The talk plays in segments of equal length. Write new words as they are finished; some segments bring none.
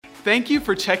Thank you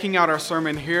for checking out our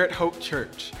sermon here at Hope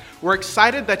Church. We're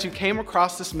excited that you came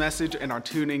across this message and are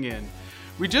tuning in.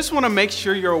 We just want to make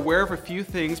sure you're aware of a few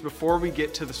things before we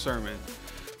get to the sermon.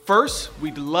 First,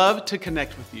 we'd love to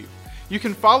connect with you. You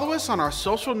can follow us on our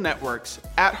social networks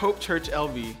at Hope Church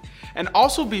LV, and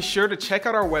also be sure to check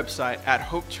out our website at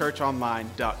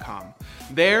hopechurchonline.com.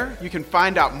 There, you can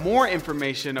find out more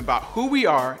information about who we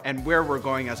are and where we're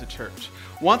going as a church.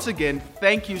 Once again,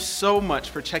 thank you so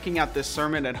much for checking out this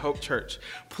sermon at Hope Church.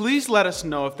 Please let us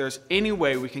know if there's any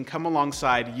way we can come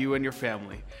alongside you and your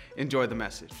family. Enjoy the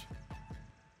message.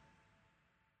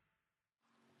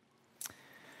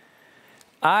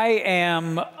 I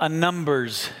am a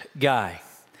numbers guy.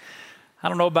 I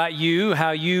don't know about you, how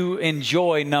you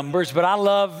enjoy numbers, but I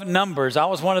love numbers. I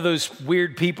was one of those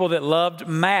weird people that loved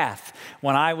math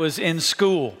when I was in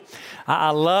school.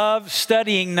 I love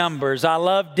studying numbers. I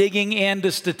love digging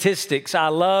into statistics. I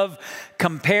love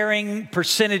comparing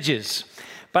percentages.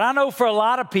 But I know for a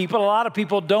lot of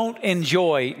people don't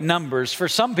enjoy numbers. For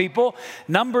some people,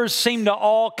 numbers seem to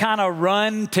all kind of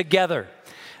run together.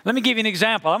 Let me give you an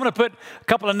example. I'm going to put a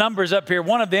couple of numbers up here.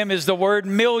 One of them is the word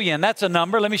million. That's a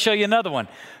number. Let me show you another one.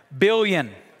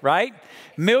 Billion, right?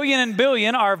 Million and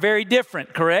billion are very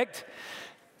different, correct?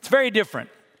 It's very different,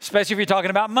 especially if you're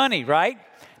talking about money, right?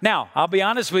 Now, I'll be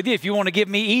honest with you. If you want to give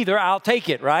me either, I'll take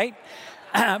it, right?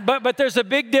 But there's a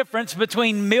big difference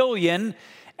between million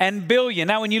and billion.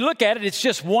 Now, when you look at it, it's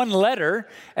just one letter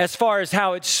as far as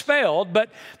how it's spelled,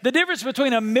 but the difference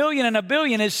between a million and a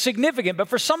billion is significant. But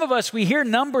for some of us, we hear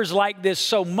numbers like this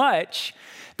so much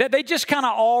that they just kind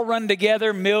of all run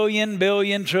together, million,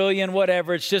 billion, trillion,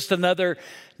 whatever. It's just another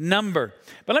number.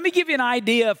 But let me give you an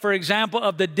idea, for example,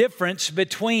 of the difference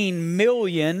between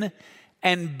million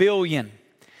and billion.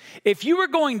 If you were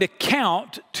going to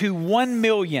count to 1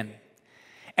 million,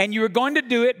 and you were going to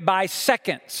do it by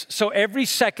seconds. So every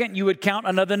second you would count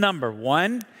another number.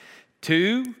 1,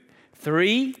 2,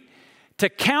 3. To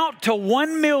count to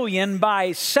 1 million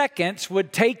by seconds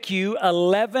would take you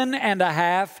 11 and a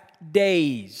half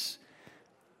days.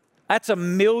 That's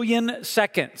 1 million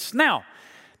seconds. Now,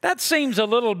 that seems a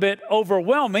little bit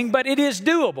overwhelming, but it is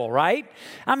doable, right?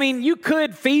 I mean, you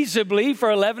could feasibly, for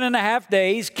 11 and a half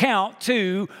days, count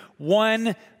to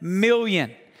 1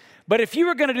 million. But if you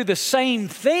were going to do the same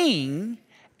thing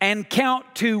and count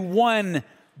to 1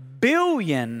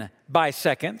 billion by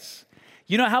seconds,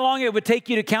 you know how long it would take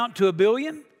you to count to 1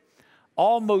 billion?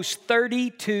 Almost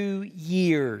 32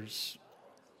 years.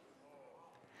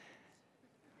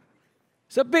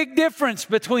 It's a big difference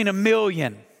between 1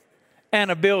 million and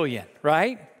 1 billion,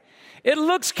 right? It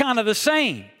looks kind of the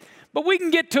same, but we can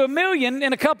get to 1 million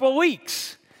in a couple of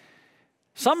weeks.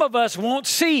 Some of us won't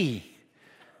see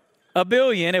 1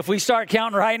 billion if we start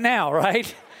counting right now,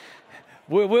 right?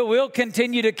 We'll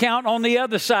continue to count on the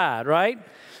other side, right?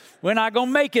 We're not going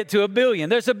to make it to 1 billion.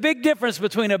 There's a big difference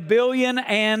between 1 billion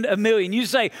and 1 million. You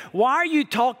say, why are you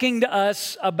talking to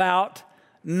us about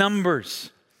numbers?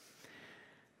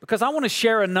 Because I want to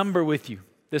share a number with you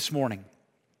this morning.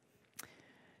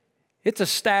 It's a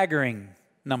staggering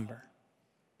number.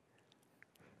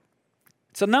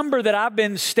 It's a number that I've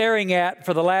been staring at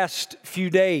for the last few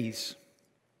days.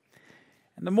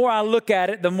 And the more I look at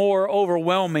it, the more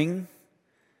overwhelming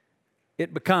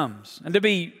it becomes. And to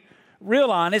be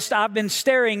real honest, I've been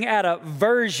staring at a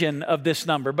version of this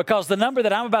number because the number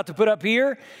that I'm about to put up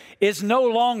here is no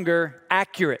longer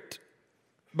accurate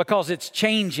because it's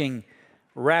changing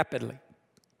rapidly.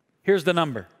 Here's the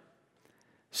number.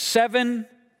 7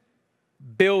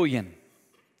 billion,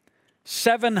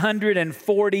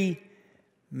 740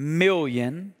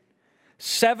 million,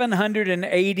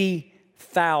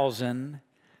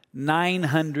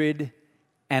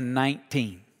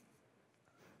 780,919.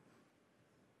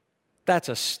 That's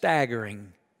a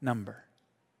staggering number.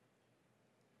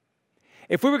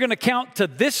 If we were going to count to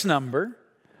this number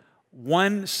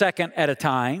 1 second at a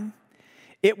time,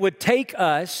 it would take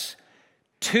us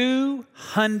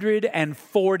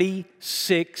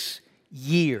 246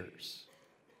 years.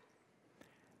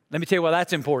 Let me tell you why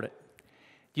that's important.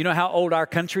 Do you know how old our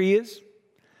country is?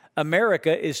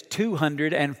 America is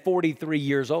 243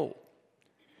 years old.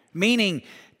 Meaning,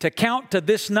 to count to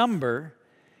this number,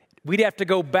 we'd have to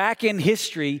go back in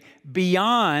history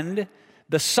beyond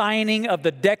the signing of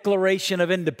the Declaration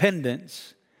of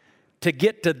Independence to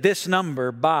get to this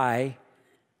number by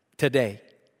today.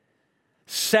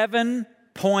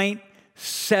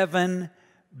 7.7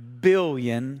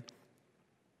 billion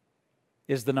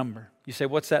is the number. You say,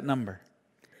 what's that number?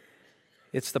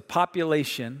 It's the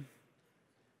population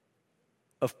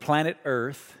of planet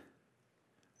Earth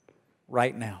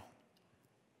right now.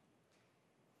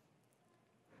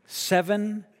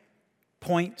 7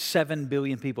 7.7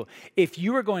 billion people. If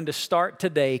you were going to start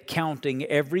today counting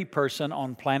every person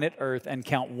on planet Earth and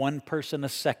count one person a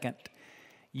second,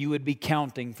 you would be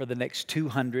counting for the next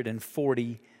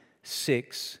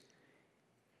 246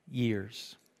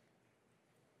 years.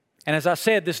 And as I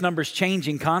said, this number is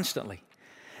changing constantly.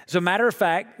 As a matter of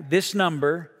fact, this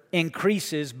number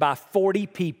increases by 40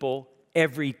 people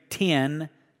every 10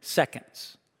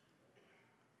 seconds.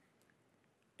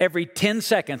 Every 10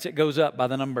 seconds, it goes up by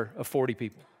the number of 40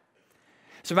 people.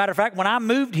 As a matter of fact, when I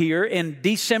moved here in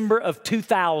December of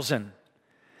 2000,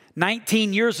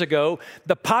 19 years ago,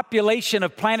 the population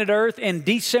of planet Earth in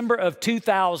December of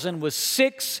 2000 was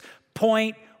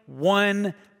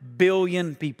 6.1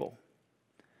 billion people.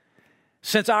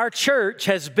 Since our church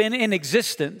has been in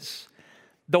existence,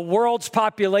 the world's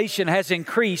population has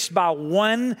increased by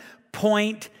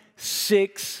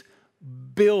 1.6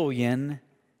 billion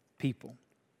people.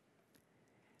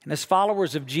 And as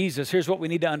followers of Jesus, here's what we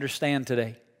need to understand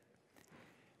today.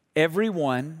 Every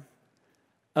one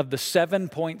of the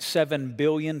 7.7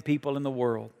 billion people in the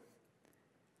world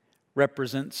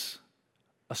represents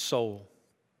a soul,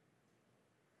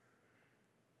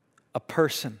 a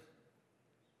person,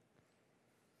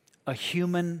 a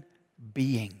human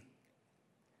being,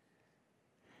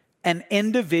 an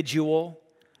individual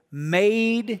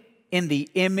made in the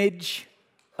image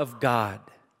of God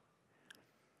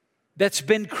that's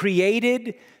been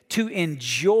created to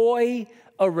enjoy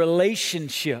a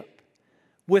relationship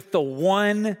with the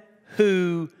one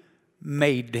who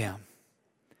made them.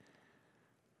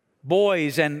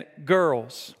 Boys and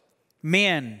girls,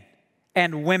 men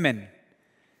and women,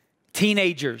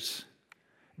 teenagers,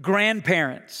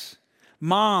 grandparents,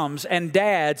 moms and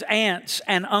dads, aunts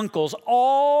and uncles,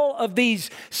 all of these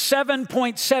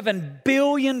 7.7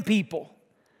 billion people,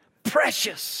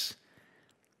 precious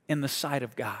in the sight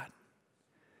of God.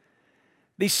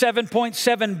 These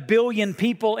 7.7 billion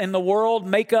people in the world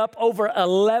make up over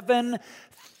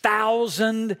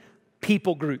 11,000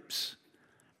 people groups.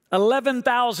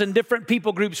 11,000 different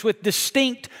people groups with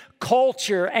distinct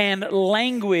culture and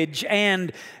language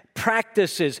and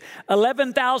practices.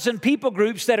 11,000 people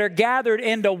groups that are gathered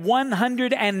into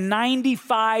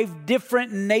 195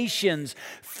 different nations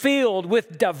filled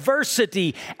with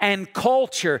diversity and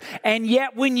culture. And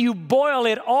yet when you boil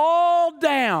it all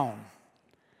down,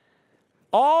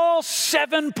 all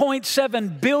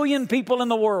 7.7 billion people in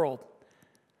the world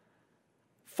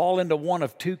fall into one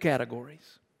of two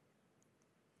categories.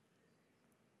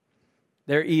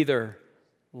 They're either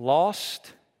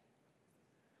lost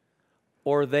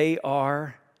or they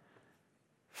are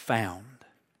found.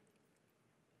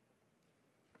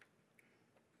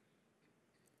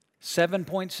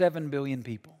 7.7 billion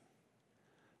people,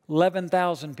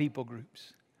 11,000 people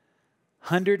groups,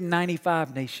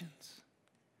 195 nations.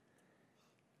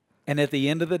 And at the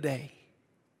end of the day,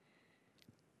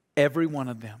 every one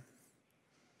of them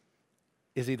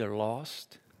is either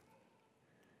lost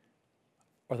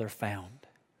or they're found.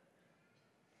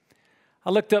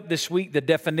 I looked up this week the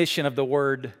definition of the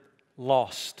word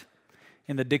lost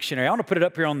in the dictionary. I want to put it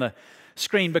up here on the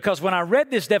screen because when I read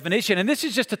this definition, and this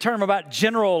is just a term about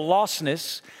general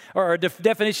lostness, or a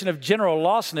definition of general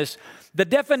lostness, the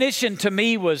definition to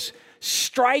me was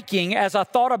striking as I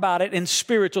thought about it in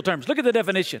spiritual terms. Look at the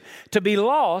definition. To be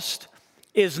lost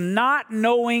is not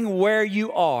knowing where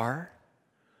you are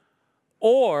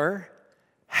or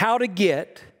how to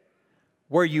get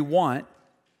where you want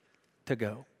to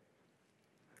go.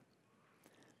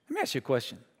 Let me ask you a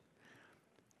question.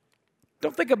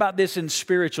 Don't think about this in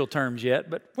spiritual terms yet,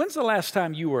 but when's the last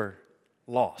time you were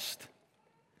lost?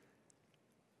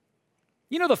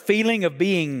 You know the feeling of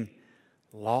being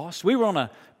lost? We were on a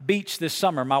beach this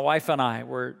summer. My wife and I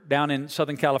were down in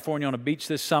Southern California on a beach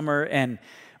this summer, and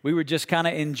we were just kind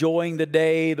of enjoying the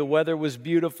day. The weather was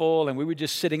beautiful, and we were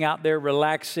just sitting out there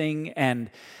relaxing.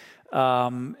 And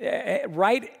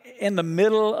right in the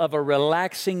middle of a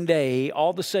relaxing day, all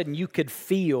of a sudden you could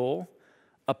feel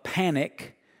a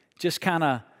panic just kind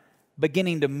of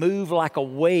beginning to move like a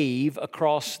wave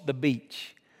across the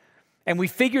beach. And we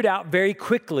figured out very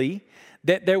quickly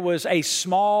that there was a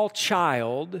small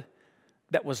child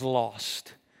that was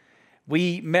lost.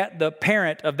 We met the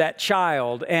parent of that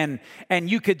child, and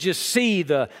you could just see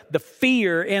the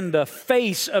fear in the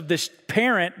face of this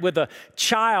parent with a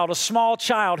child, a small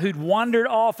child who'd wandered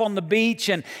off on the beach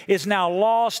and is now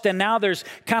lost. And now there's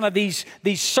kind of these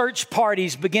search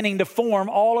parties beginning to form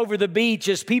all over the beach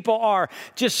as people are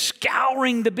just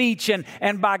scouring the beach.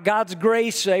 And by God's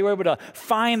grace, they were able to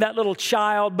find that little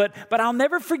child. But I'll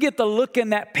never forget the look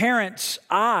in that parent's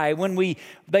eye when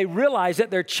they realized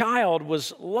that their child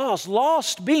was lost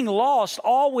being lost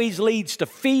always leads to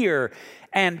fear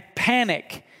and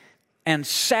panic and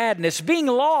sadness. Being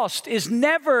lost is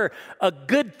never a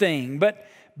good thing, but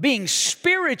being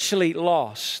spiritually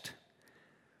lost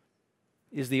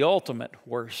is the ultimate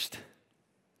worst.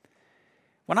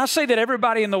 When I say that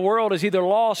everybody in the world is either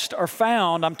lost or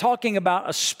found, I'm talking about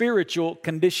a spiritual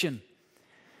condition.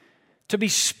 To be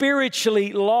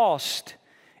spiritually lost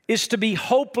is to be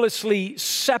hopelessly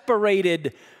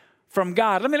separated from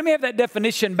God. Let me have that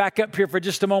definition back up here for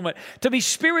just a moment. To be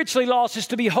spiritually lost is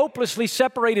to be hopelessly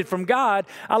separated from God.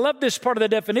 I love this part of the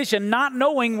definition, not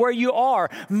knowing where you are.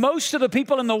 Most of the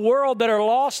people in the world that are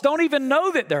lost don't even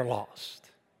know that they're lost.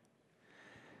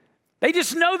 They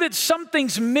just know that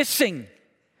something's missing.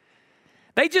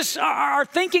 They just are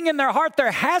thinking in their heart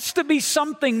there has to be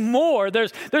something more.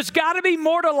 There's got to be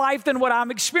more to life than what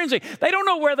I'm experiencing. They don't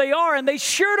know where they are, and they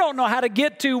sure don't know how to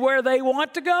get to where they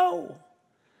want to go.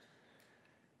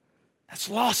 That's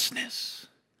lostness.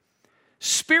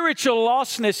 Spiritual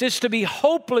lostness is to be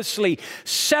hopelessly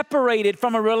separated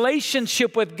from a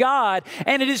relationship with God,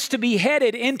 and it is to be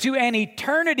headed into an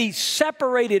eternity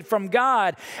separated from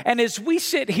God. And as we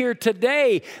sit here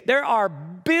today, there are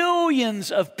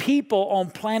billions of people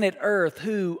on planet Earth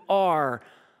who are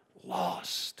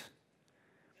lost.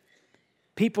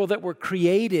 People that were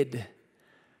created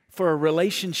for a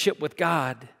relationship with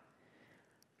God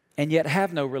and yet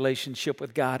have no relationship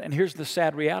with God. And here's the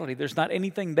sad reality. There's not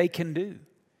anything they can do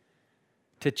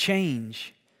to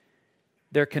change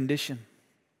their condition.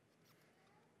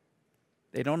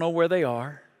 They don't know where they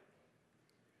are.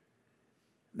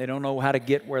 They don't know how to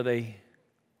get where they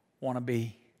want to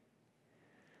be.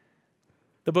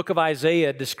 The book of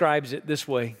Isaiah describes it this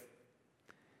way.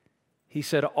 He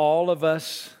said, all of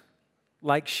us,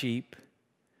 like sheep,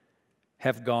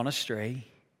 have gone astray.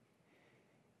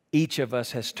 Each of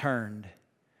us has turned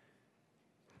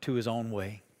to his own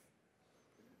way.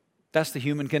 That's the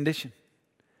human condition.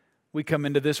 We come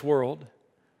into this world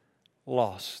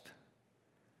lost,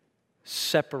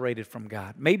 separated from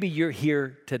God. Maybe you're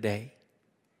here today,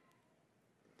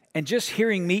 and just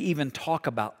hearing me even talk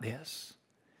about this,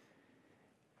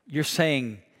 you're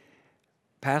saying,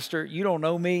 Pastor, you don't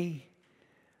know me,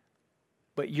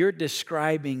 but you're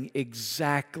describing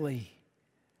exactly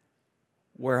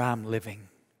where I'm living.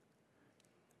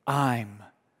 I'm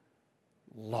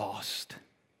lost.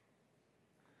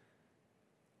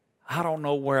 I don't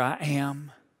know where I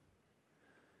am.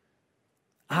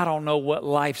 I don't know what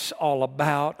life's all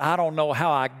about. I don't know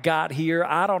how I got here.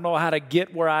 I don't know how to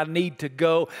get where I need to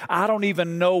go. I don't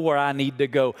even know where I need to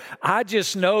go. I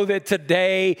just know that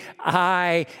today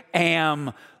I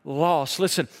am lost.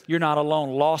 Listen, you're not alone.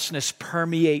 Lostness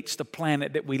permeates the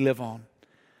planet that we live on.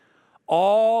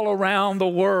 All around the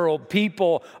world,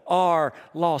 people are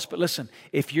lost. But listen,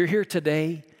 if you're here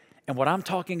today and what I'm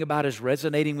talking about is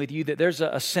resonating with you, that there's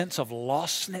a sense of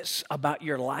lostness about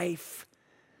your life,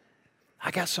 I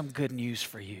got some good news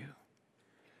for you.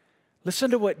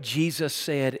 Listen to what Jesus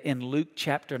said in Luke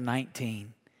chapter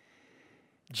 19.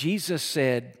 Jesus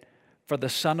said, for the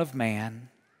Son of Man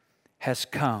has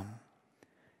come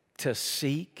to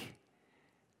seek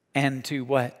and to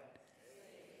what?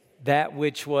 That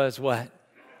which was what?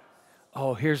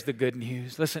 Oh, here's the good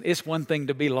news. Listen, it's one thing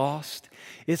to be lost.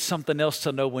 It's something else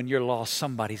to know when you're lost,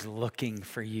 somebody's looking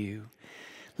for you.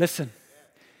 Listen,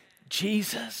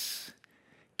 Jesus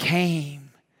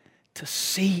came to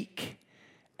seek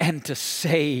and to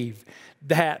save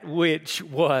that which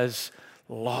was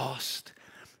lost.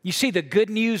 You see, the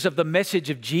good news of the message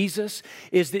of Jesus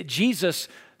is that Jesus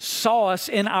saw us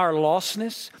in our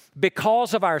lostness.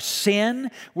 Because of our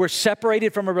sin, we're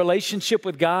separated from a relationship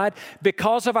with God.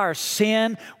 Because of our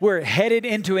sin, we're headed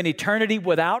into an eternity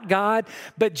without God.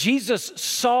 But Jesus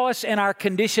saw us in our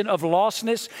condition of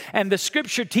lostness, and the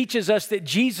scripture teaches us that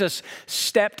Jesus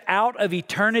stepped out of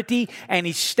eternity and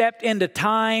he stepped into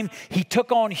time. He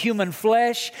took on human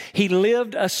flesh. He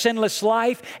lived a sinless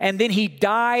life, and then he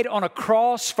died on a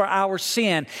cross for our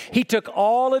sin. He took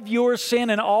all of your sin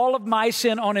and all of my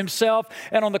sin on himself,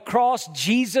 and on the cross,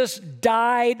 Jesus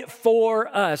died for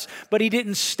us, but he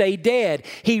didn't stay dead.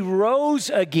 He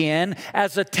rose again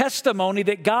as a testimony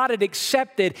that God had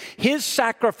accepted his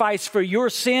sacrifice for your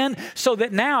sin, so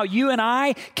that now you and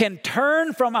I can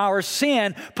turn from our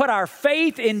sin, put our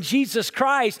faith in Jesus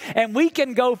Christ, and we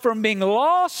can go from being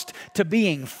lost to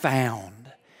being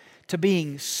found, to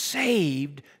being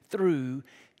saved through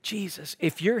Jesus.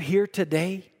 If you're here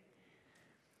today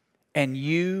and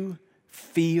you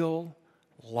feel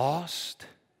lost,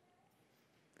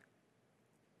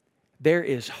 there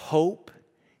is hope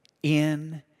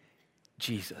in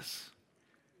Jesus.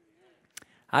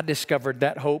 I discovered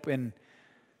that hope in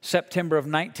September of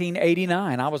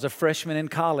 1989. I was a freshman in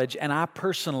college, and I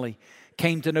personally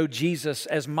came to know Jesus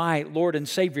as my Lord and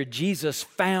Savior. Jesus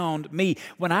found me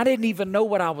when I didn't even know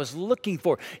what I was looking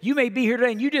for. You may be here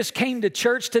today and you just came to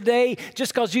church today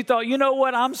just because you thought, you know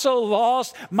what, I'm so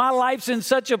lost. My life's in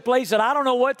such a place that I don't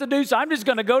know what to do, so I'm just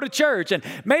going to go to church. And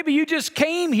maybe you just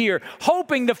came here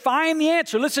hoping to find the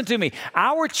answer. Listen to me.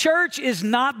 Our church is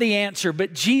not the answer,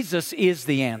 but Jesus is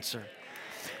the answer.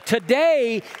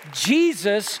 Today,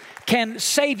 Jesus can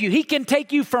save you. He can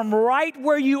take you from right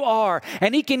where you are,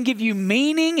 and He can give you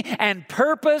meaning and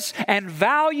purpose and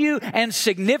value and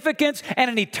significance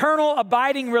and an eternal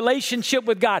abiding relationship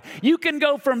with God. You can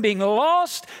go from being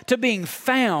lost to being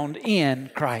found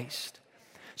in Christ.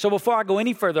 So before I go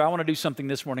any further, I want to do something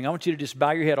this morning. I want you to just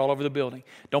bow your head all over the building.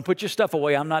 Don't put your stuff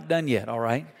away. I'm not done yet, all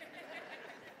right?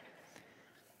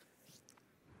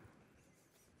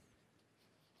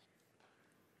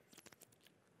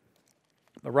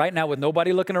 But right now, with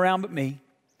nobody looking around but me,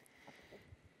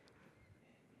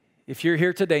 if you're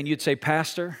here today and you'd say,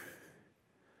 Pastor,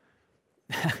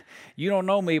 you don't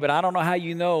know me, but I don't know how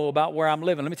you know about where I'm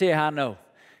living. Let me tell you how I know,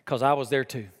 because I was there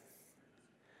too.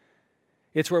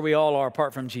 It's where we all are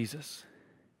apart from Jesus.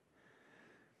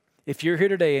 If you're here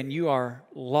today and you are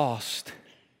lost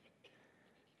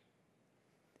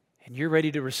and you're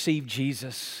ready to receive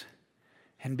Jesus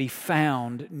and be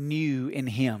found new in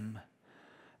Him,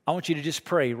 I want you to just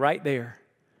pray right there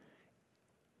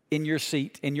in your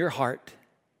seat, in your heart,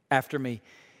 after me.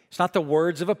 It's not the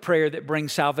words of a prayer that bring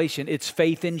salvation. It's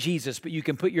faith in Jesus. But you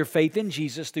can put your faith in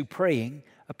Jesus through praying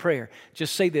a prayer.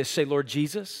 Just say this. Say, Lord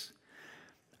Jesus,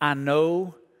 I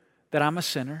know that I'm a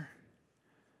sinner.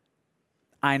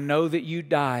 I know that you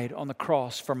died on the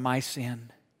cross for my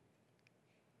sin.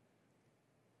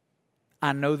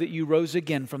 I know that you rose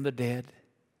again from the dead.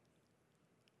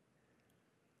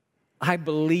 I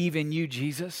believe in you,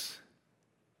 Jesus.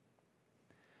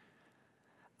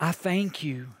 I thank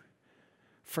you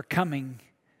for coming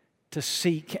to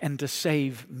seek and to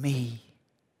save me.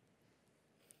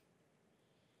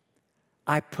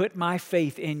 I put my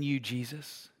faith in you,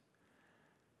 Jesus.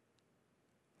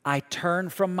 I turn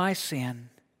from my sin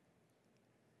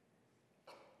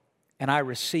and I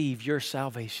receive your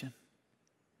salvation.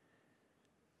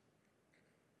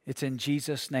 It's in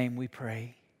Jesus' name we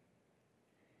pray.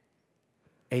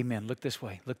 Amen. Look this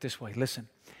way. Look this way. Listen.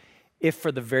 If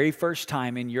for the very first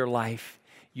time in your life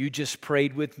you just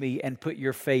prayed with me and put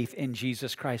your faith in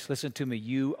Jesus Christ, listen to me.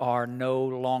 You are no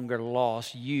longer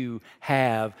lost. You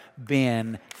have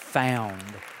been found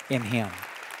in Him.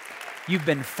 You've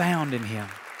been found in Him.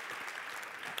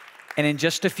 And in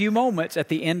just a few moments at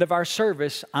the end of our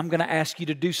service, I'm going to ask you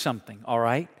to do something, all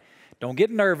right? Don't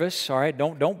get nervous, all right?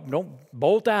 Don't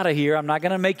bolt out of here. I'm not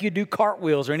going to make you do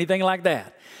cartwheels or anything like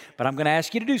that. But I'm going to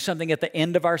ask you to do something at the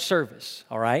end of our service,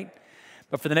 all right?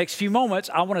 But for the next few moments,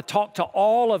 I want to talk to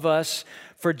all of us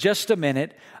for just a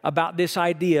minute about this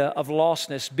idea of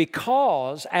lostness,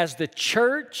 because as the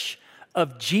church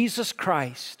of Jesus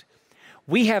Christ,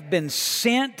 we have been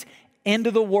sent into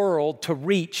the world to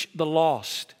reach the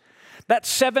lost.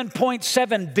 That's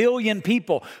 7.7 billion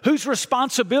people. Whose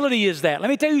responsibility is that? Let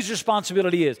me tell you whose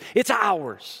responsibility is. It's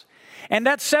ours. And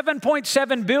that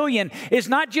 7.7 billion is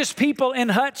not just people in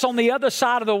huts on the other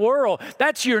side of the world.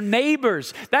 That's your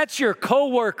neighbors. That's your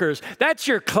coworkers. That's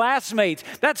your classmates.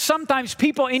 That's sometimes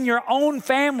people in your own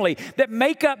family that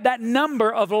make up that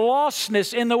number of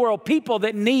lostness in the world, people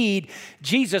that need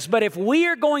Jesus. But if we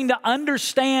are going to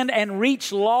understand and reach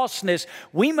lostness,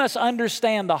 we must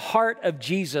understand the heart of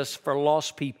Jesus for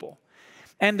lost people.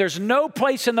 And there's no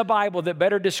place in the Bible that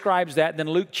better describes that than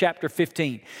Luke chapter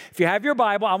 15. If you have your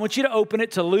Bible, I want you to open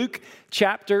it to Luke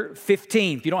chapter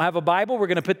 15. If you don't have a Bible, we're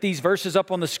going to put these verses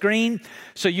up on the screen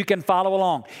so you can follow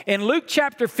along. In Luke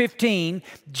chapter 15,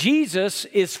 Jesus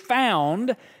is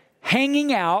found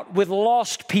hanging out with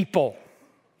lost people.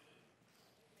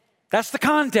 That's the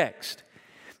context.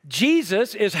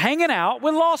 Jesus is hanging out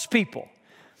with lost people.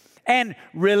 And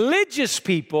religious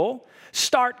people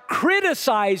start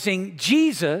criticizing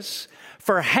Jesus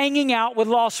for hanging out with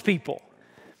lost people.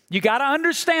 You got to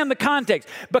understand the context,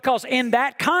 because in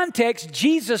that context,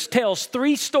 Jesus tells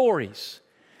three stories.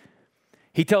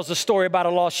 He tells a story about a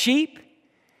lost sheep,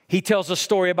 he tells a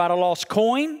story about a lost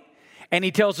coin, and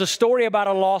he tells a story about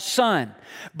a lost son.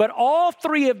 But all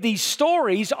three of these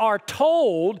stories are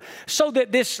told so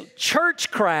that this church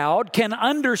crowd can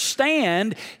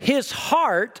understand his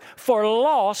heart for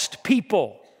lost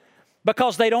people,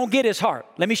 because they don't get his heart.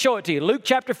 Let me show it to you. Luke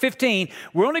chapter 15,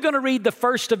 we're only going to read the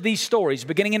first of these stories,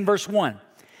 beginning in verse 1.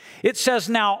 It says,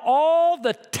 "Now all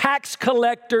the tax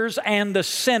collectors and the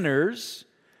sinners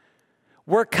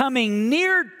were coming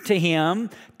near to him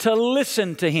to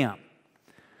listen to him.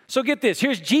 So get this,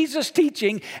 here's Jesus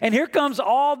teaching, and here comes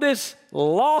all this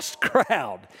lost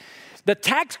crowd. The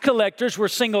tax collectors were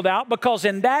singled out because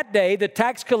in that day, the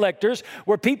tax collectors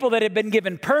were people that had been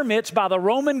given permits by the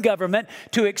Roman government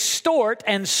to extort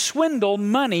and swindle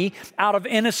money out of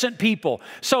innocent people.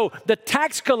 So the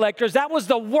tax collectors, that was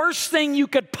the worst thing you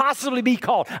could possibly be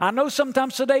called. I know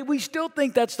sometimes today we still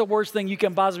think that's the worst thing you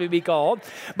can possibly be called,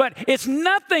 but it's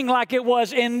nothing like it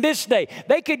was in this day.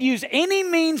 They could use any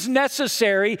means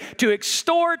necessary to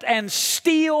extort and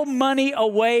steal money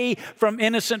away from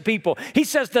innocent people. He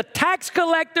says the tax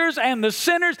collectors and the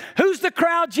sinners. Who's the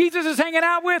crowd Jesus is hanging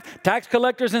out with? Tax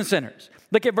collectors and sinners.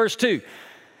 Look at verse 2.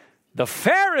 The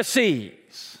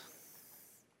Pharisees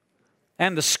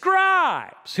and the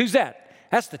scribes. Who's that?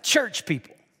 That's the church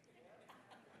people.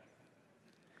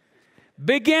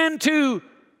 Began to,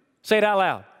 say it out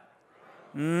loud.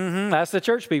 That's the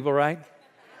church people, right?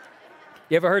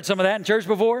 You ever heard some of that in church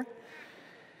before?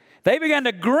 They began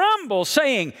to grumble,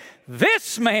 saying,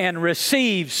 this man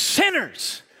receives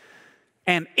sinners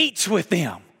and eats with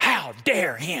them. How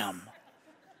dare him?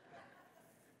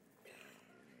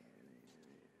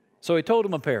 So he told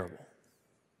them a parable.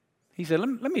 He said,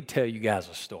 let me tell you guys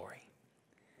a story.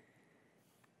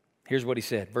 Here's what he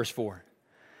said, verse 4.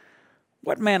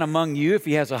 What man among you, if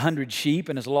he has 100 sheep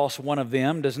and has lost one of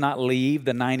them, does not leave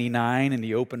the 99 in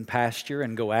the open pasture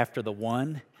and go after the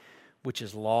one which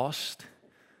is lost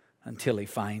until he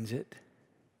finds it?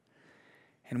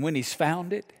 And when he's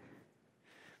found it,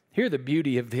 hear the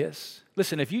beauty of this.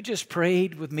 Listen, if you just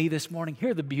prayed with me this morning,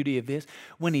 hear the beauty of this.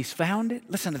 When he's found it,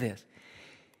 listen to this.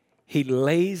 He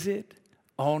lays it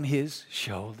on his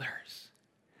shoulders.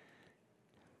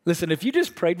 Listen, if you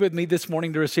just prayed with me this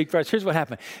morning to receive Christ, here's what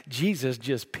happened. Jesus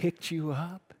just picked you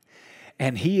up,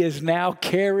 and he is now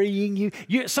carrying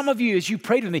you. Some of you, as you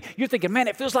prayed with me, you're thinking, man,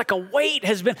 it feels like a weight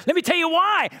has been. Let me tell you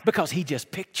why. Because he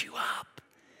just picked you up.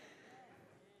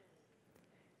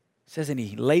 It says, and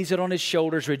he lays it on his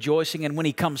shoulders, rejoicing. And when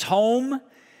he comes home,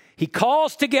 he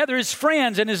calls together his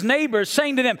friends and his neighbors,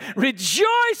 saying to them,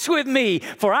 rejoice with me,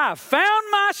 for I have found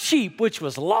my sheep, which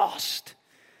was lost.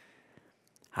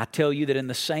 I tell you that in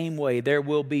the same way, there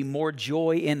will be more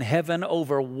joy in heaven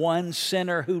over one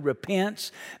sinner who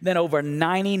repents than over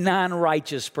 99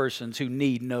 righteous persons who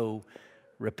need no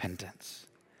repentance.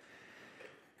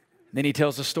 Then he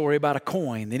tells a story about a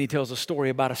coin. Then he tells a story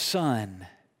about a son.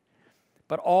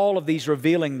 But all of these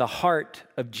revealing the heart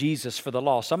of Jesus for the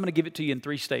lost. I'm going to give it to you in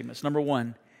 3 statements. Number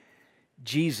 1,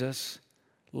 Jesus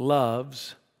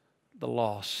loves the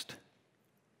lost.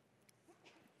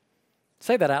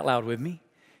 Say that out loud with me.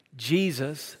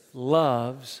 Jesus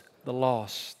loves the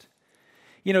lost.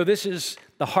 You know, this is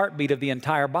the heartbeat of the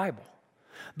entire Bible.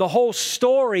 The whole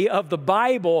story of the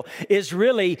Bible is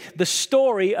really the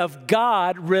story of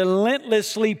God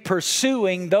relentlessly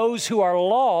pursuing those who are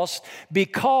lost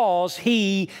because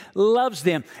he loves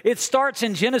them. It starts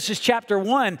in Genesis chapter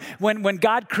 1 when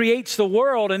God creates the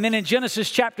world, and then in Genesis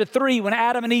chapter 3 when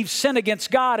Adam and Eve sin against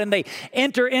God and they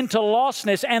enter into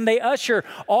lostness and they usher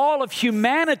all of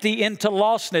humanity into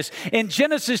lostness. In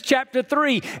Genesis chapter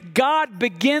 3, God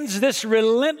begins this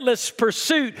relentless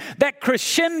pursuit that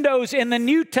crescendos in the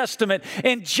New Testament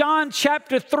in John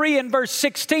chapter 3 and verse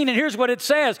 16. And here's what it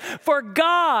says. For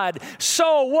God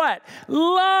so what?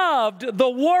 Loved the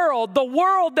world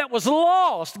that was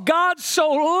lost. God so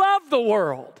loved the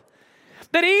world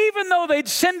that even though they'd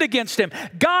sinned against him,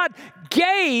 God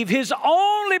gave his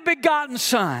only begotten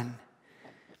Son.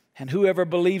 And whoever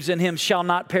believes in him shall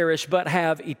not perish but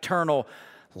have eternal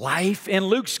life. In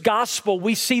Luke's gospel,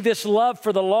 we see this love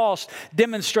for the lost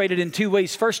demonstrated in 2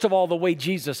 ways. First of all, the way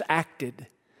Jesus acted.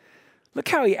 Look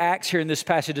how he acts here in this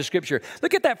passage of Scripture.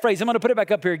 Look at that phrase. I'm going to put it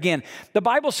back up here again. The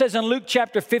Bible says in Luke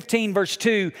chapter 15, verse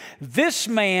 2, this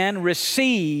man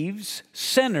receives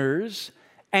sinners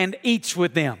and eats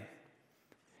with them.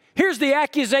 Here's the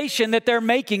accusation that they're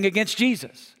making against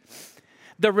Jesus.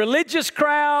 The religious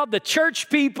crowd, the church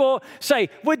people say,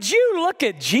 would you look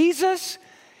at Jesus?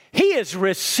 He is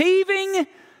receiving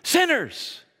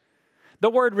sinners. The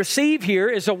word receive here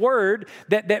is a word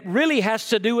that really has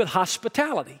to do with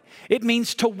hospitality. It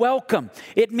means to welcome.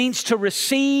 It means to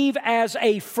receive as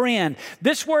a friend.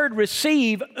 This word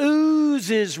receive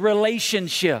oozes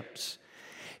relationships.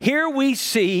 Here we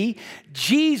see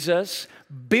Jesus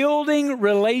building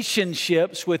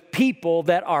relationships with people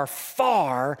that are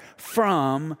far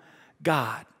from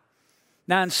God.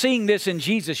 Now, in seeing this in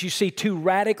Jesus, you see 2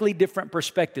 radically different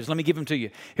perspectives. Let me give them to you.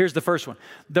 Here's the first one.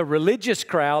 The religious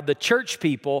crowd, the church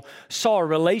people, saw a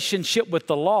relationship with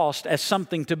the lost as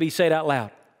something to be said out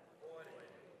loud.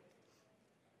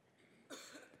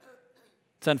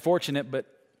 It's unfortunate, but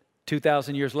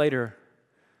 2,000 years later,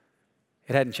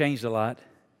 it hadn't changed a lot.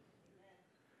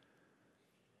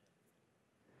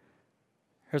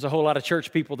 There's a whole lot of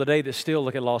church people today that still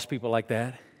look at lost people like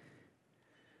that.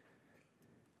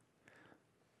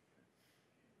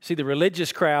 See, the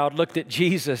religious crowd looked at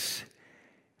Jesus,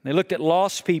 and they looked at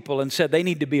lost people and said they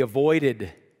need to be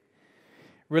avoided.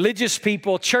 Religious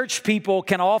people, church people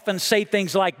can often say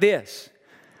things like this: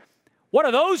 what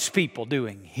are those people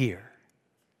doing here?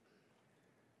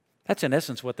 That's in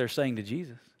essence what they're saying to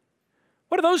Jesus.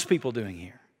 What are those people doing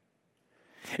here?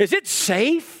 Is it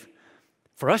safe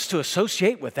for us to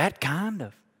associate with that kind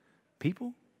of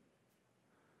people?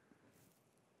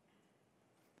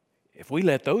 If we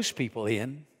let those people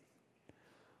in,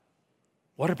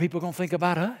 what are people going to think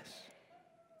about us?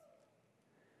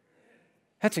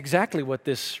 That's exactly what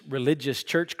this religious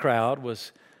church crowd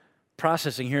was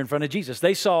processing here in front of Jesus.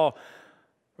 They saw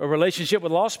a relationship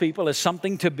with lost people as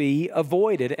something to be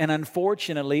avoided. And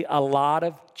unfortunately, a lot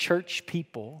of church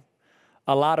people,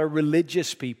 a lot of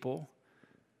religious people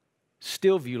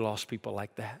still view lost people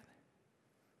like that.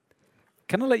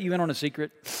 Can I let you in on a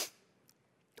secret?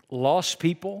 Lost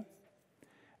people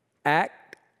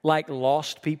act like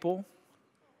lost people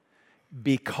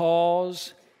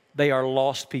because they are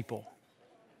lost people.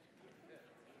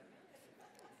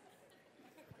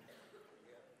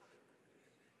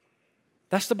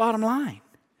 That's the bottom line.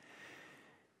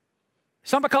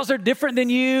 It's not because they're different than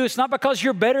you. It's not because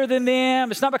you're better than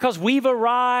them. It's not because we've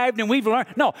arrived and we've learned.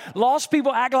 No, lost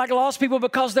people act like lost people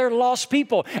because they're lost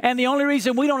people. And the only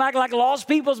reason we don't act like lost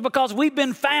people is because we've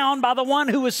been found by the one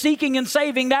who was seeking and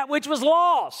saving that which was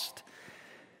lost.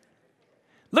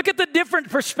 Look at the different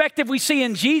perspective we see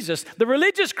in Jesus. The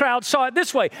religious crowd saw it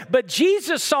this way, but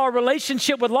Jesus saw a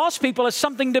relationship with lost people as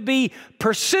something to be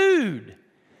pursued.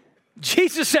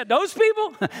 Jesus said, those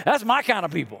people, that's my kind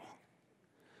of people.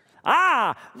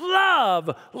 I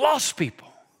love lost people.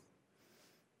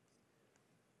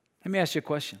 Let me ask you a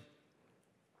question.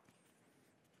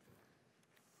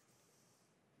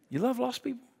 You love lost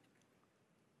people?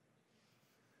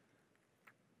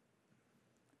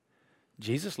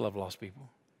 Jesus loved lost people.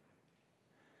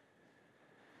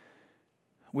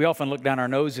 We often look down our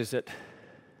noses at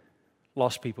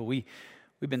lost people. We've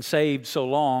been saved so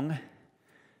long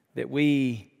that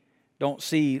we don't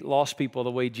see lost people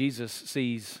the way Jesus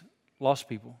sees lost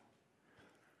people.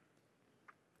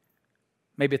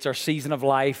 Maybe it's our season of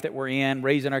life that we're in,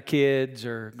 raising our kids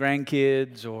or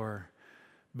grandkids or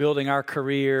building our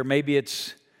career. Maybe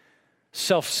it's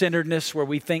self-centeredness where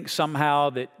we think somehow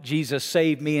that Jesus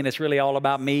saved me and it's really all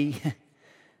about me.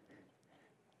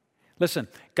 Listen,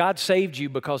 God saved you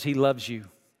because He loves you,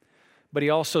 but He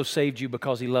also saved you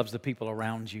because He loves the people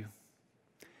around you.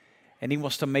 And He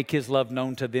wants to make His love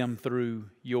known to them through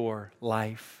your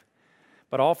life.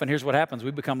 But often, here's what happens. We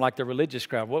become like the religious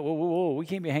crowd. Whoa, we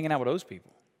can't be hanging out with those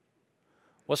people.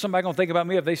 What's somebody going to think about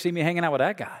me if they see me hanging out with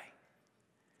that guy?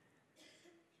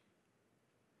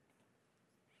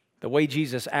 The way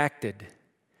Jesus acted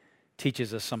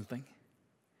teaches us something.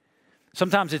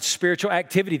 Sometimes it's spiritual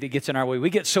activity that gets in our way. We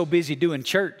get so busy doing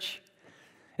church.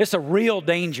 It's a real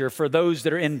danger for those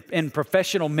that are in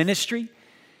professional ministry.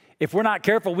 If we're not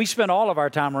careful, we spend all of our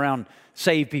time around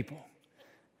saved people.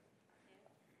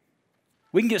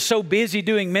 We can get so busy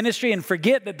doing ministry and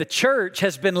forget that the church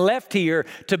has been left here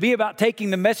to be about taking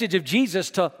the message of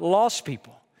Jesus to lost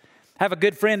people. I have a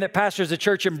good friend that pastors a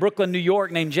church in Brooklyn, New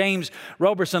York named James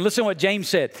Roberson. Listen to what James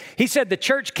said. He said the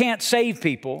church can't save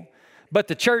people, but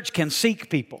the church can seek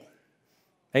people.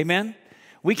 Amen?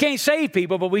 We can't save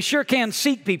people, but we sure can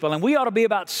seek people. And we ought to be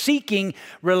about seeking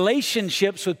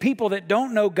relationships with people that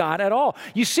don't know God at all.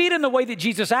 You see it in the way that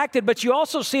Jesus acted, but you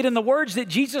also see it in the words that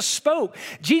Jesus spoke.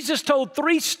 Jesus told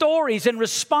 3 stories in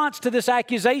response to this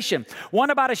accusation. One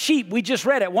about a sheep, we just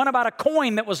read it. One about a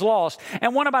coin that was lost,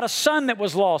 and one about a son that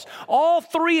was lost. All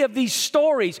 3 of these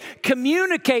stories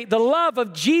communicate the love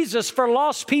of Jesus for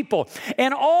lost people.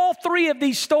 And all 3 of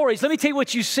these stories, let me tell you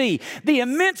what you see. The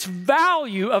immense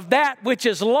value of that which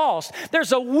is lost.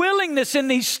 There's a willingness in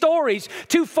these stories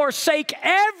to forsake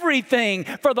everything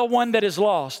for the one that is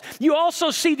lost. You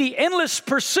also see the endless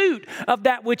pursuit of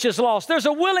that which is lost. There's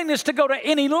a willingness to go to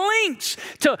any lengths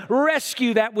to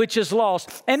rescue that which is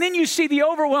lost. And then you see the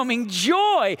overwhelming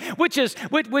joy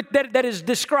that is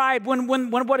described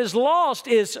when what is lost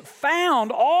is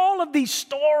found. All of these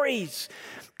stories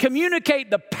communicate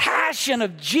the passion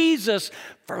of Jesus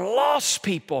for lost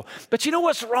people. But you know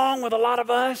what's wrong with a lot of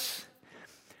us?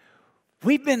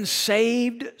 We've been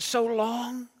saved so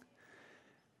long,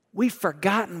 we've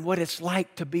forgotten what it's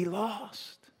like to be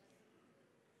lost.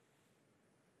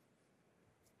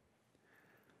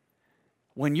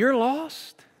 When you're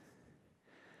lost,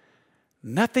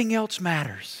 nothing else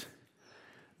matters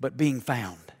but being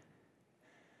found.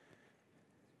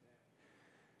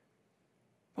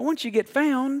 But once you get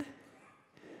found,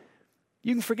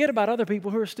 you can forget about other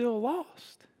people who are still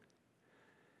lost.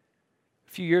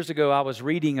 A few years ago, I was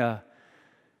reading a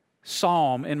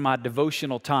psalm in my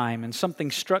devotional time, and something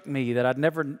struck me that I'd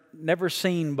never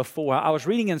seen before. I was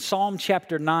reading in Psalm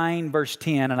chapter 9, verse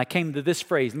 10, and I came to this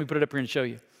phrase. Let me put it up here and show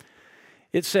you.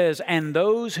 It says, "And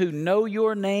those who know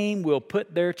your name will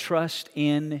put their trust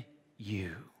in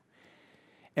you."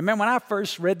 And man, when I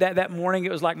first read that morning,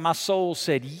 it was like my soul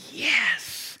said,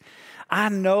 yes. I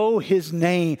know His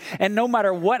name. And no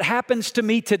matter what happens to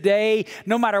me today,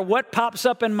 no matter what pops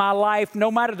up in my life, no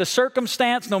matter the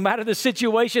circumstance, no matter the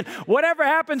situation, whatever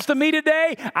happens to me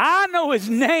today, I know His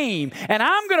name. And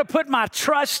I'm going to put my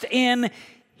trust in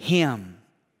Him.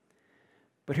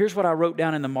 But here's what I wrote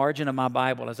down in the margin of my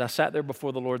Bible as I sat there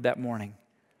before the Lord that morning.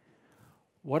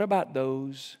 What about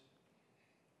those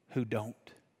who don't?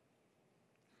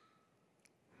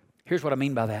 Here's what I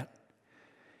mean by that.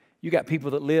 You got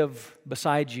people that live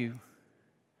beside you.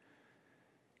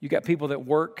 You got people that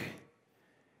work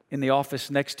in the office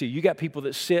next to you. You got people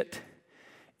that sit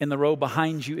in the row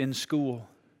behind you in school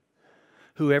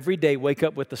who every day wake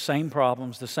up with the same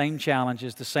problems, the same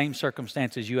challenges, the same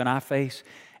circumstances you and I face,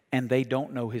 and they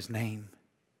don't know His name.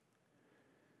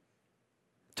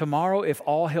 Tomorrow, if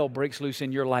all hell breaks loose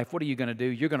in your life, what are you going to do?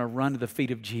 You're going to run to the feet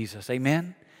of Jesus.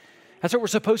 Amen? That's what we're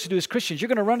supposed to do as Christians. You're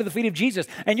going to run to the feet of Jesus,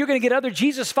 and you're going to get other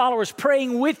Jesus followers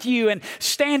praying with you and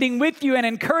standing with you and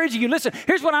encouraging you. Listen,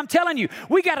 here's what I'm telling you.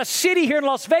 We got a city here in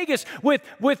Las Vegas with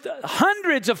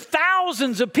hundreds of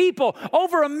thousands of people,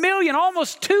 over 1 million,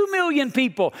 almost 2 million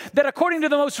people that, according to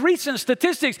the most recent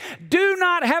statistics, do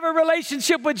not have a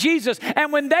relationship with Jesus.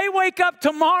 And when they wake up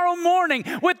tomorrow morning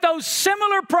with those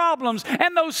similar problems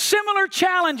and those similar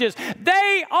challenges,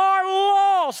 they are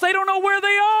lost. They don't know where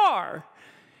they are.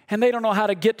 And they don't know how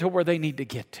to get to where they need to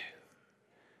get to.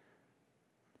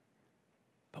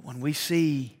 But when we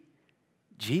see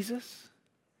Jesus,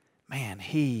 man,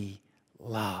 He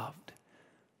loved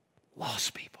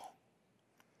lost people.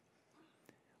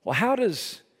 Well, how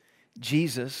does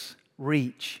Jesus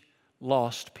reach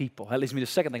lost people? That leads me to the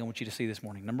second thing I want you to see this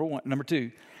morning. Number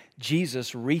two,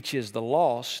 Jesus reaches the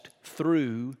lost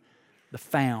through the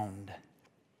found.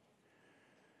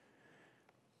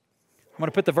 I'm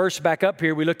going to put the verse back up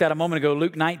here we looked at a moment ago,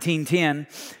 Luke 19:10.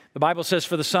 The Bible says,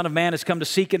 "For the Son of Man has come to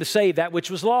seek and to save that which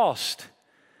was lost."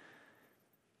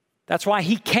 That's why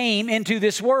He came into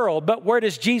this world. But where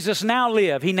does Jesus now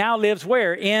live? He now lives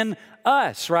where? In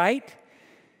us, right?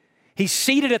 He's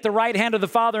seated at the right hand of the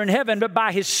Father in heaven, but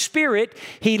by His Spirit,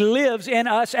 He lives in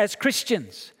us as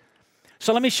Christians.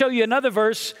 So let me show you another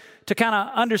verse to kind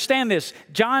of understand this.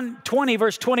 John 20,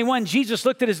 verse 21, Jesus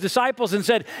looked at His disciples and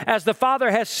said, "As the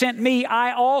Father has sent me,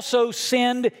 I also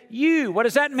send you." What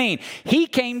does that mean? He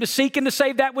came to seek and to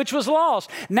save that which was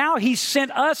lost. Now He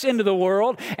sent us into the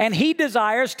world, and He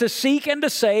desires to seek and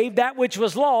to save that which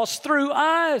was lost through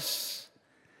us.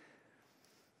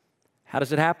 How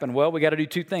does it happen? Well, we got to do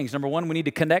two things. Number one, we need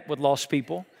to connect with lost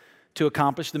people to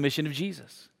accomplish the mission of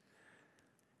Jesus.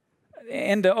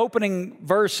 In the opening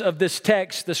verse of this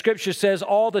text, the Scripture says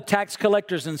all the tax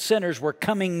collectors and sinners were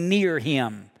coming near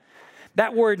Him.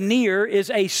 That word near is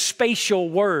a spatial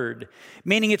word,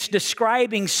 meaning it's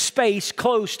describing space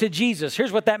close to Jesus.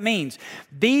 Here's what that means.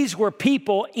 These were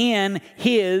people in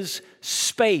His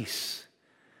space.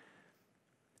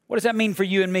 What does that mean for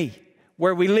you and me?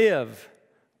 Where we live,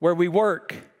 where we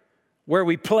work, where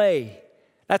we play.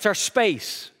 That's our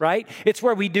space, right? It's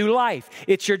where we do life.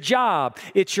 It's your job.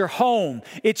 It's your home.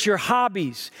 It's your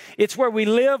hobbies. It's where we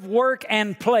live, work,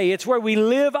 and play. It's where we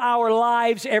live our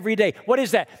lives every day. What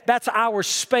is that? That's our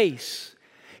space.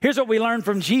 Here's what we learn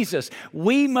from Jesus.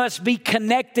 We must be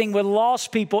connecting with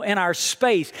lost people in our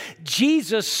space.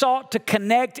 Jesus sought to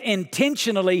connect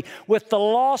intentionally with the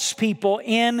lost people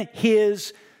in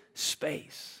His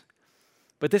space.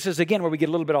 But this is, again, where we get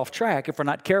a little bit off track if we're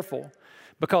not careful.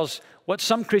 Because what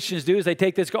some Christians do is they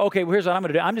take this, go, okay, well, here's what I'm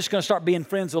going to do. I'm just going to start being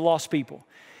friends with lost people.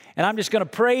 And I'm just going to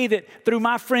pray that through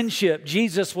my friendship,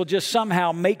 Jesus will just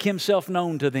somehow make Himself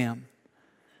known to them.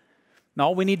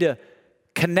 No, we need to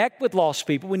connect with lost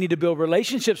people. We need to build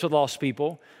relationships with lost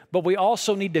people. But we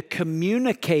also need to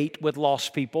communicate with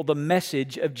lost people the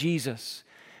message of Jesus.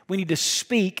 We need to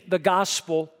speak the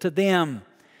gospel to them.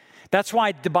 That's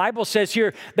why the Bible says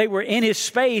here they were in his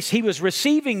space. He was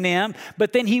receiving them,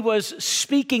 but then he was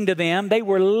speaking to them. They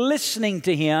were listening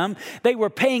to him. They were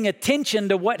paying attention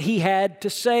to what he had to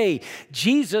say.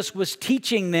 Jesus was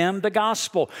teaching them the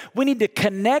gospel. We need to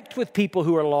connect with people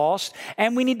who are lost,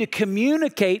 and we need to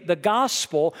communicate the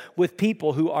gospel with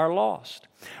people who are lost.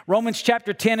 Romans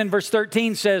chapter 10 and verse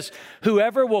 13 says,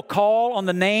 whoever will call on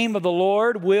the name of the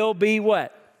Lord will be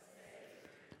what?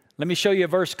 Let me show you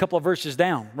a couple of verses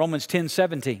down. Romans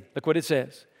 10:17. Look what it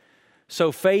says.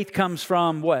 So faith comes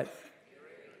from what?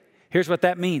 Here's what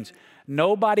that means.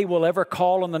 Nobody will ever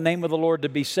call on the name of the Lord to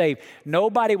be saved.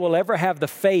 Nobody will ever have the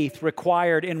faith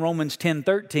required in Romans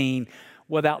 10:13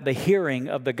 without the hearing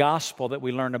of the gospel that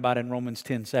we learn about in Romans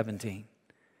 10:17.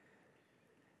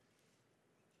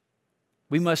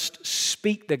 We must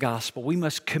speak the gospel. We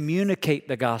must communicate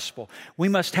the gospel. We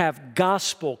must have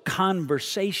gospel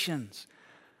conversations.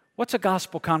 What's a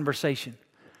gospel conversation?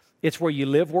 It's where you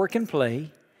live, work, and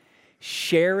play,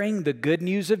 sharing the good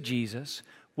news of Jesus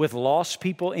with lost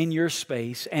people in your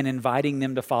space and inviting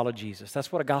them to follow Jesus.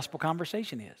 That's what a gospel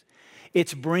conversation is.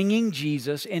 It's bringing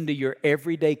Jesus into your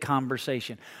everyday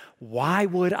conversation. Why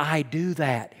would I do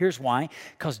that? Here's why.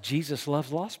 Because Jesus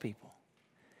loves lost people.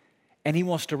 And he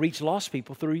wants to reach lost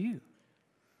people through you.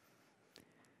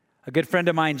 A good friend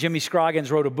of mine, Jimmy Scroggins,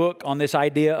 wrote a book on this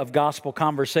idea of gospel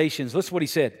conversations. Listen to what he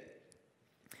said.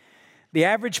 The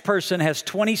average person has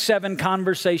 27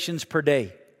 conversations per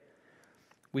day.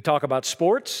 We talk about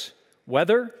sports,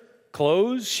 weather,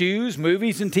 clothes, shoes,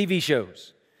 movies, and TV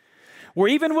shows. We're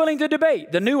even willing to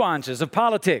debate the nuances of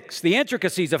politics, the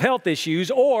intricacies of health issues,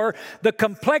 or the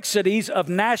complexities of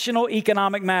national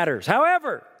economic matters.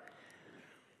 However,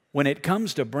 when it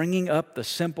comes to bringing up the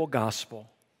simple gospel,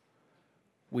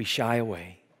 we shy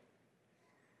away.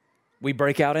 We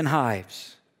break out in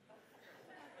hives.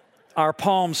 Our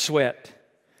palms sweat.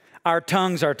 Our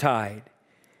tongues are tied.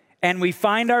 And we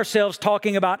find ourselves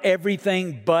talking about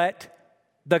everything but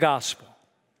the gospel.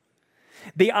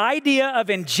 The idea of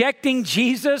injecting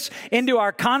Jesus into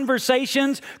our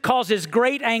conversations causes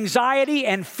great anxiety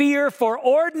and fear for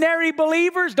ordinary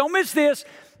believers, don't miss this,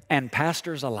 and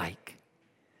pastors alike.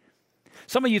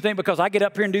 Some of you think because I get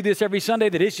up here and do this every Sunday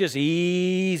that it's just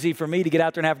easy for me to get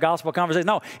out there and have gospel conversations.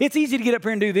 No, it's easy to get up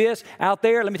here and do this. Out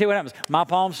there, let me tell you what happens. My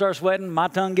palms start sweating, my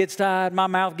tongue gets tied, my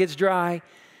mouth gets dry.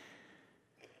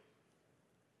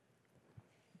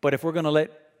 But if we're going to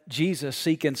let Jesus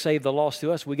seek and save the lost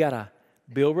to us, we got to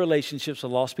build relationships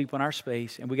with lost people in our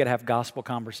space, and we got to have gospel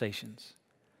conversations.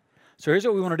 So here's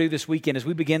what we want to do this weekend as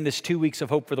we begin this 2 weeks of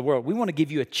Hope for the World. We want to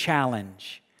give you a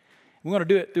challenge. We want to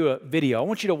do it through a video. I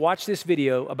want you to watch this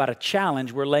video about a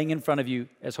challenge we're laying in front of you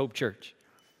as Hope Church.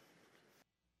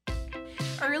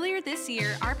 Earlier this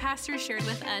year, our pastor shared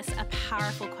with us a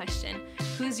powerful question.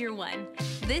 Who's your one?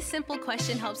 This simple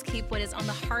question helps keep what is on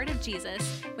the heart of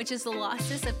Jesus, which is the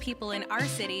lostness of people in our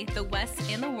city, the West,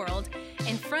 and the world,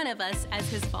 in front of us as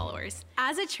his followers.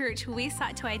 As a church, we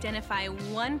sought to identify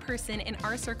one person in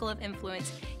our circle of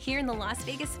influence here in the Las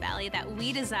Vegas Valley that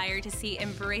we desire to see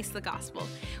embrace the gospel.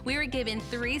 We were given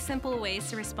 3 simple ways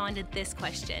to respond to this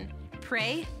question: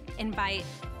 pray, invite,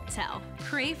 tell.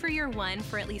 Pray for your one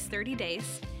for at least 30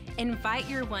 days. Invite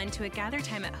your one to a gather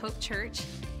time at Hope Church,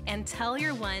 and tell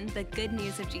your one the good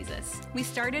news of Jesus. We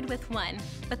started with 1,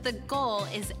 but the goal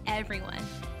is everyone.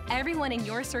 Everyone in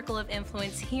your circle of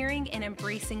influence hearing and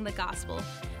embracing the gospel.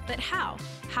 But how?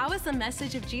 How is the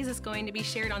message of Jesus going to be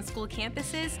shared on school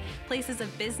campuses, places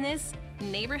of business,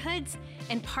 neighborhoods,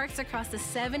 and parks across the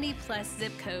 70+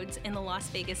 zip codes in the Las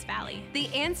Vegas Valley?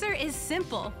 The answer is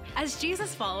simple. As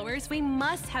Jesus followers, we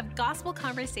must have gospel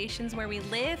conversations where we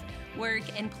live, work,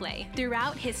 and play.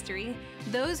 Throughout history,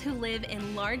 those who live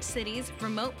in large cities,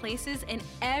 remote places, and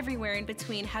everywhere in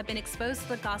between have been exposed to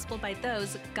the gospel by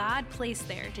those God placed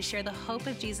there to share the hope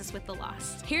of Jesus with the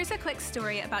lost. Here's a quick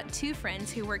story about 2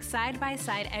 friends who work side by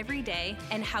side every day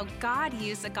and how God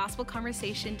used a gospel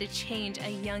conversation to change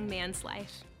a young man's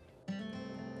life.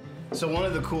 So one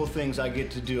of the cool things I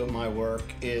get to do at my work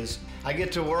is I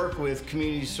get to work with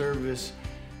community service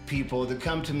people that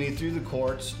come to me through the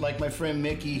courts, like my friend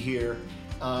Mickey here.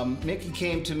 Mickey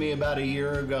came to me about a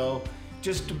year ago,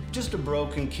 just a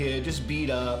broken kid, just beat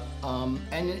up,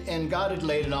 and God had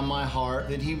laid it on my heart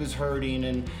that he was hurting,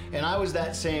 and I was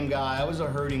that same guy. I was a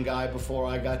hurting guy before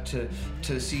I got to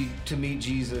meet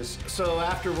Jesus. So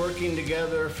after working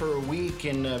together for a week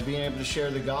and being able to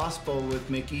share the gospel with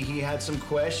Mickey, he had some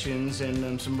questions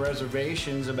and some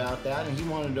reservations about that, and he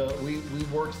wanted to. We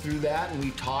worked through that and we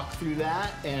talked through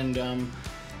that, and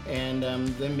And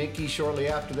then Mickey, shortly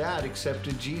after that,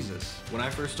 accepted Jesus. When I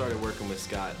first started working with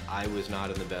Scott, I was not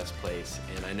in the best place,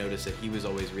 and I noticed that he was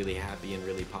always really happy and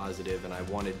really positive, and I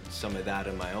wanted some of that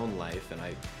in my own life, and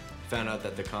I found out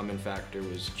that the common factor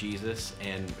was Jesus,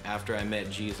 and after I met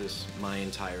Jesus, my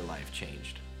entire life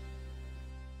changed.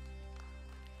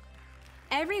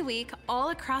 Every week, all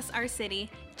across our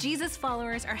city, Jesus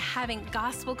followers are having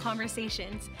gospel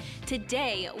conversations.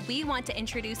 Today, we want to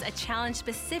introduce a challenge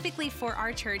specifically for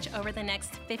our church over the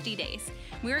next 50 days.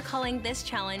 We are calling this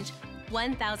challenge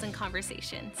 1,000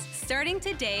 Conversations. Starting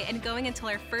today and going until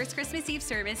our first Christmas Eve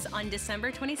service on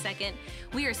December 22nd,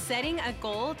 we are setting a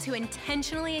goal to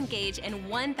intentionally engage in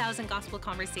 1,000 gospel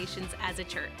conversations as a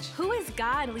church. Who is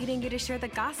God leading you to share the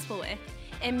gospel with?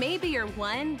 It may be your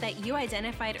one that you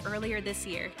identified earlier this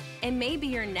year. It may be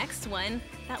your next one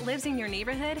that lives in your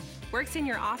neighborhood, works in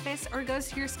your office, or goes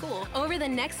to your school. Over the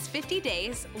next 50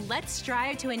 days, let's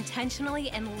strive to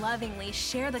intentionally and lovingly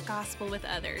share the gospel with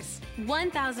others.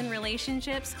 1,000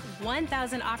 relationships,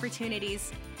 1,000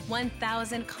 opportunities,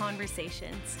 1,000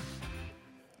 conversations.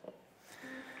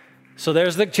 So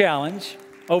there's the challenge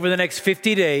over the next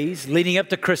 50 days leading up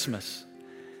to Christmas.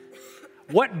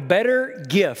 What better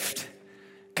gift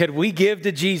could we give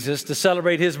to Jesus to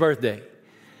celebrate his birthday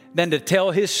than to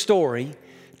tell his story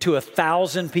to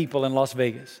 1,000 people in Las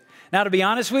Vegas? Now, to be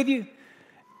honest with you,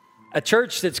 a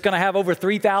church that's going to have over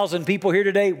 3,000 people here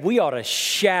today, we ought to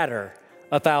shatter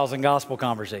 1,000 gospel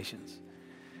conversations.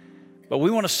 But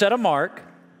we want to set a mark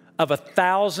of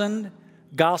 1,000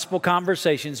 gospel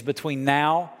conversations between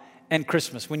now and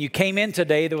Christmas. When you came in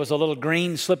today, there was a little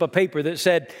green slip of paper that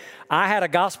said, I had a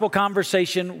gospel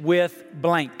conversation with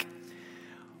blank.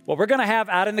 Well, we're going to have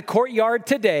out in the courtyard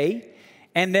today,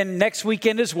 and then next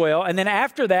weekend as well. And then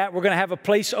after that, we're going to have a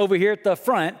place over here at the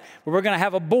front where we're going to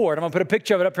have a board. I'm going to put a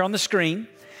picture of it up here on the screen.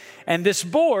 And this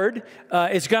board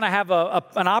is going to have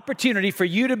an opportunity for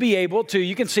you to be able to,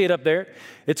 you can see it up there.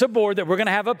 It's a board that we're going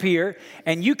to have up here.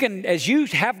 And you can, as you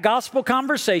have gospel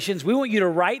conversations, we want you to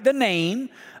write the name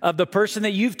of the person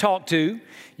that you've talked to.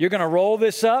 You're going to roll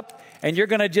this up, and you're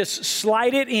going to just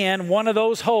slide it in one of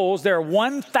those holes. There are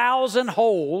 1,000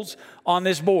 holes on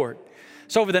this board.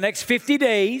 So over the next 50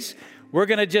 days, we're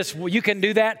going to you can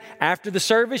do that after the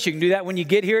service. You can do that when you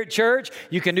get here at church.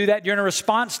 You can do that during a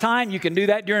response time. You can do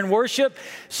that during worship.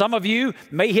 Some of you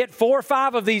may hit 4 or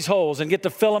 5 of these holes and get to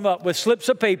fill them up with slips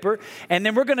of paper. And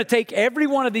then we're going to take every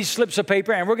one of these slips of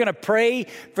paper and we're going to pray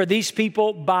for these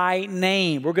people by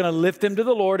name. We're going to lift them to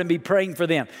the Lord and be praying for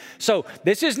them. So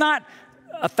this is not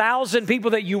 1,000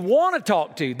 people that you want to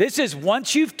talk to. This is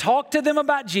once you've talked to them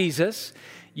about Jesus,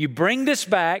 you bring this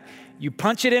back, you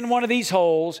punch it in one of these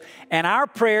holes, and our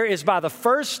prayer is by the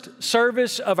first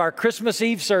service of our Christmas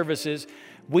Eve services,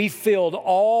 we filled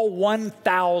all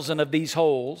 1,000 of these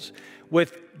holes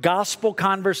with gospel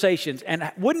conversations.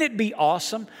 And wouldn't it be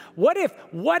awesome? What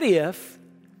if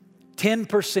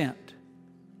 10%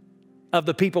 of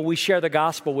the people we share the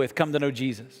gospel with come to know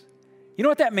Jesus? You know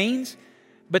what that means?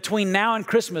 Between now and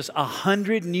Christmas,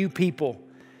 100 new people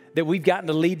that we've gotten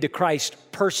to lead to Christ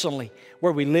personally,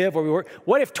 where we live, where we work.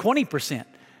 What if 20%?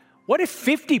 What if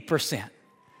 50%?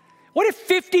 What if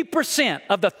 50%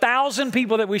 of the 1,000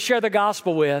 people that we share the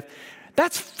gospel with,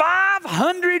 that's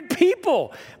 500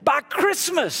 people by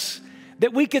Christmas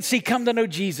that we could see come to know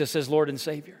Jesus as Lord and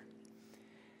Savior.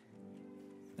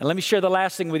 And let me share the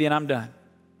last thing with you and I'm done.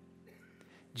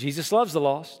 Jesus loves the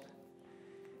lost.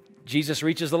 Jesus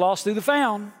reaches the lost through the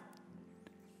found.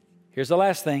 Here's the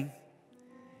last thing.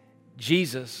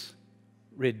 Jesus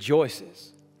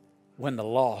rejoices when the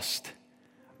lost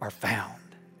are found.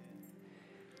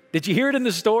 Did you hear it in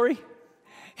the story?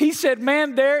 He said,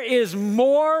 man, there is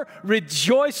more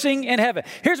rejoicing in heaven.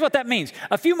 Here's what that means.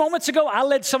 A few moments ago, I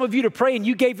led some of you to pray and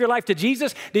you gave your life to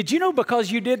Jesus. Did you know because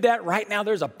you did that, right now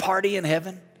there's a party in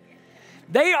heaven?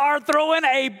 They are throwing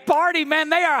a party, man.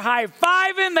 They are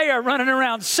high-fiving. They are running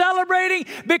around celebrating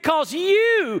because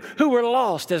you who were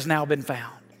lost has now been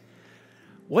found.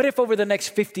 What if over the next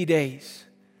 50 days,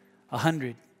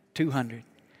 100, 200?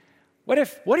 What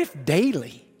if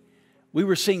daily we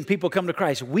were seeing people come to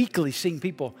Christ, weekly seeing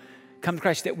people come to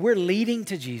Christ, that we're leading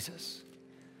to Jesus?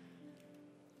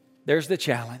 There's the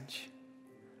challenge.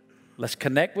 Let's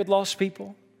connect with lost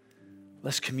people.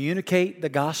 Let's communicate the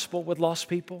gospel with lost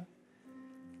people.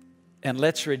 And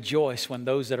let's rejoice when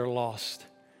those that are lost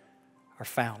are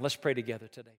found. Let's pray together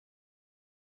today.